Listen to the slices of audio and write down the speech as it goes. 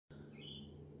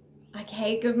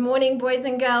Okay, good morning boys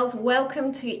and girls.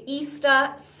 Welcome to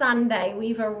Easter Sunday.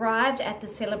 We've arrived at the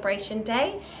celebration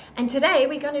day and today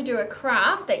we're going to do a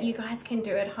craft that you guys can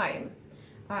do at home.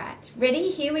 Alright, ready?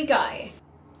 Here we go.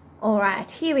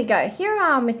 Alright, here we go. Here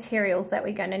are our materials that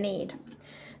we're going to need.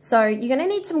 So you're going to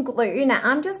need some glue. Now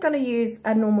I'm just going to use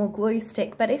a normal glue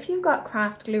stick, but if you've got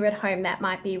craft glue at home, that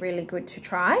might be really good to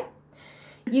try.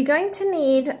 You're going to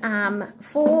need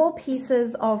 4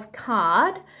 pieces of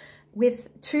card with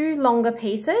 2 longer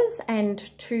pieces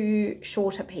and 2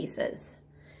 shorter pieces.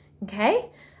 Okay,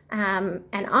 and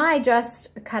I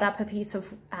just cut up a piece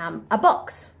of a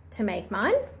box to make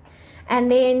mine, and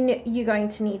then you're going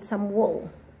to need some wool.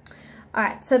 All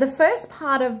right, so the first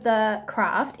part of the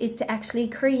craft is to actually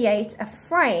create a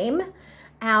frame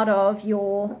out of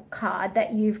your card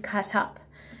that you've cut up.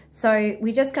 So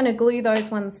we're just going to glue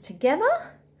those ones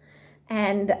together,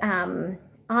 and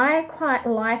I quite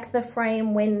like the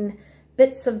frame when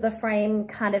bits of the frame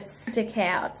kind of stick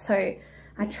out, so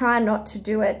I try not to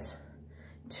do it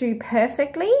too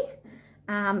perfectly,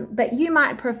 but you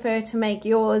might prefer to make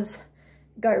yours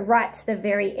go right to the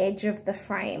very edge of the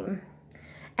frame.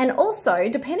 And also,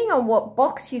 depending on what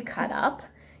box you cut up,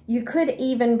 you could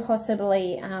even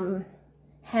possibly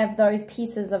have those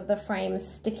pieces of the frame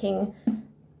sticking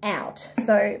out.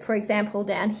 So for example,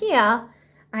 down here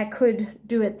I could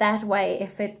do it that way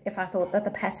if I thought that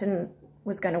the pattern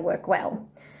was going to work well.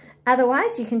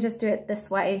 Otherwise, you can just do it this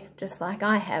way, just like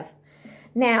I have.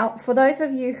 Now, for those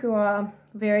of you who are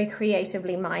very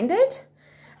creatively minded,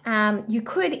 you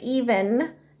could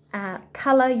even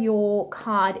color your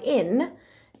card in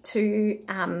to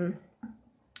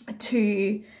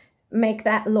make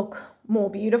that look more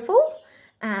beautiful.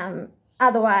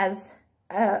 Otherwise,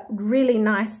 a really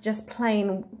nice, just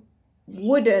plain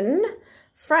wooden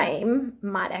frame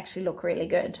might actually look really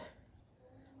good.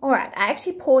 All right, I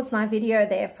actually paused my video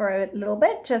there for a little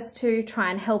bit just to try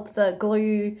and help the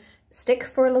glue stick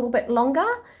for a little bit longer.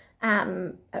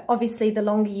 Obviously, the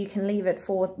longer you can leave it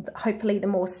for, hopefully the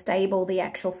more stable the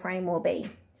actual frame will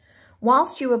be.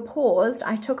 Whilst you were paused,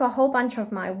 I took a whole bunch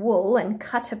of my wool and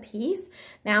cut a piece.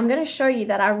 Now I'm going to show you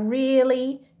that I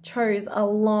really chose a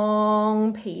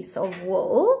long piece of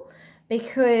wool,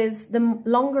 because the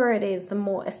longer it is, the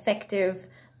more effective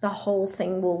the whole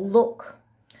thing will look.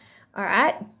 All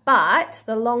right, but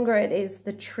the longer it is,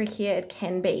 the trickier it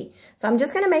can be. So I'm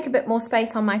just going to make a bit more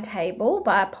space on my table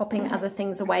by popping other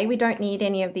things away. We don't need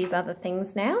any of these other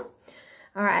things now.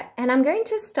 All right, and I'm going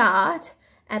to start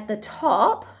at the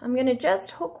top. I'm going to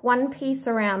just hook one piece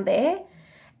around there,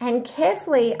 and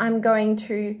carefully I'm going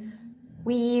to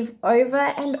weave over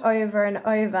and over and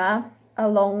over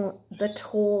along the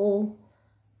tall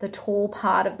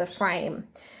part of the frame.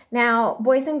 Now,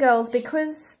 boys and girls,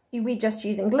 because we're just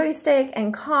using glue stick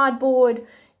and cardboard,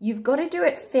 you've got to do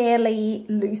it fairly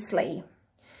loosely.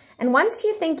 And once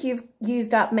you think you've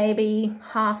used up maybe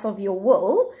half of your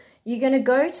wool, you're going to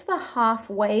go to the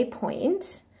halfway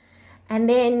point, and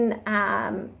then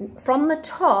from the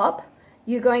top,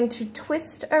 you're going to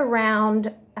twist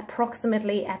around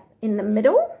approximately in the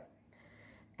middle.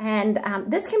 And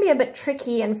this can be a bit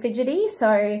tricky and fidgety,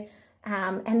 so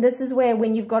and this is where,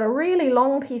 when you've got a really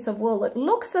long piece of wool, it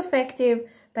looks effective,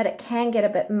 but it can get a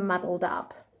bit muddled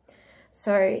up.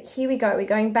 So here we go. We're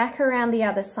going back around the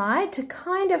other side to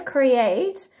kind of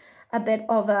create a bit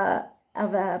of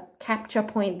a capture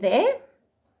point there.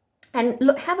 And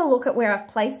look, have a look at where I've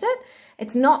placed it.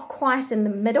 It's not quite in the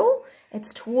middle,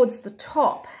 it's towards the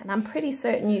top, and I'm pretty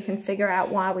certain you can figure out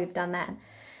why we've done that.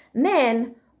 And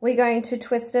then we're going to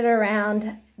twist it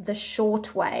around the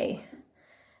short way.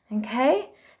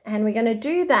 Okay, and we're going to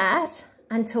do that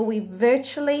until we're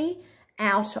virtually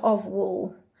out of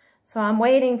wool. So I'm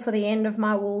waiting for the end of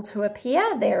my wool to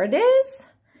appear. There it is.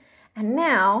 And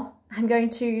now I'm going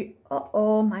to,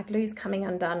 uh-oh, my glue's coming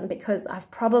undone because I've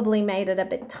probably made it a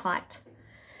bit tight.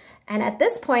 And at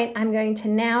this point, I'm going to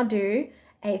now do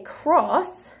a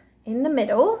cross in the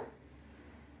middle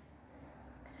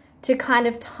to kind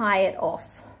of tie it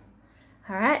off.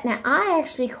 All right, now I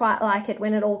actually quite like it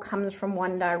when it all comes from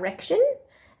one direction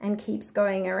and keeps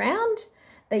going around,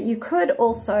 but you could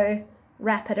also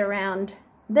wrap it around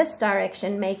this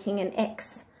direction, making an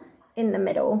X in the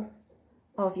middle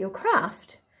of your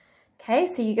craft. Okay,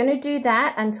 so you're going to do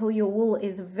that until your wool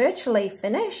is virtually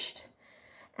finished,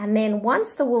 and then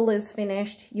once the wool is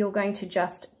finished, you're going to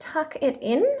just tuck it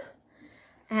in,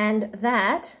 and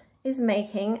that is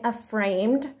making a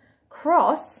framed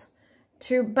cross.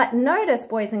 But notice,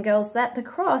 boys and girls, that the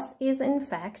cross is in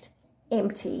fact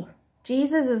empty.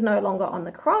 Jesus is no longer on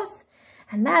the cross,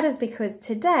 and that is because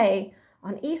today,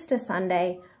 on Easter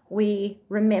Sunday, we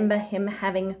remember him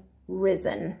having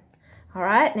risen. All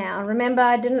right, now remember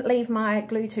I didn't leave my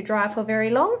glue to dry for very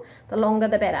long. The longer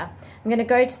the better. I'm going to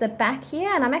go to the back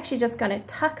here, and I'm actually just going to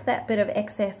tuck that bit of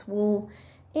excess wool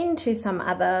into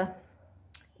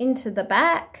the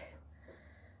back.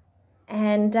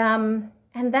 And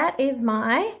that is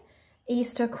my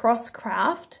Easter cross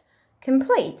craft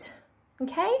complete.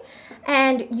 Okay,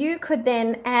 and you could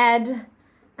then add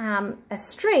a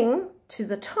string to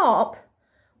the top,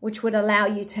 which would allow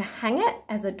you to hang it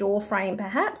as a door frame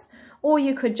perhaps, or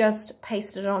you could just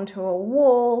paste it onto a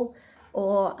wall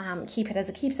or keep it as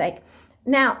a keepsake.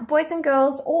 Now, boys and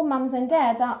girls, or mums and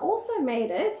dads, I also made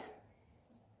it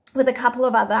with a couple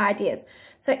of other ideas.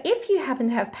 So if you happen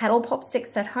to have paddle pop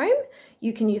sticks at home,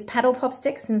 you can use paddle pop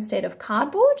sticks instead of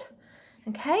cardboard.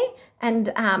 Okay,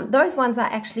 and those ones I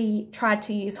actually tried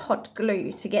to use hot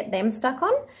glue to get them stuck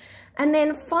on. And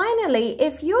then finally,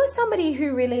 if you're somebody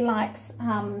who really likes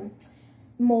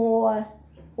more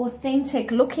authentic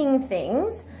looking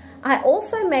things, I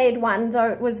also made one,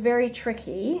 though it was very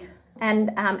tricky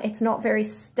and it's not very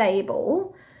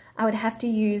stable. I would have to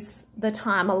use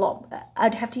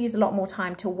I'd have to use a lot more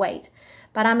time to wait.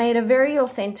 But I made a very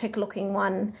authentic looking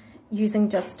one using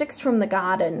just sticks from the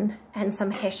garden and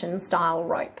some Hessian style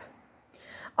rope.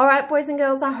 All right, boys and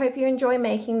girls, I hope you enjoy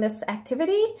making this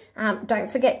activity.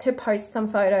 Don't forget to post some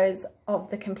photos of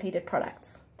the completed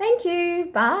products. Thank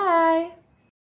you. Bye.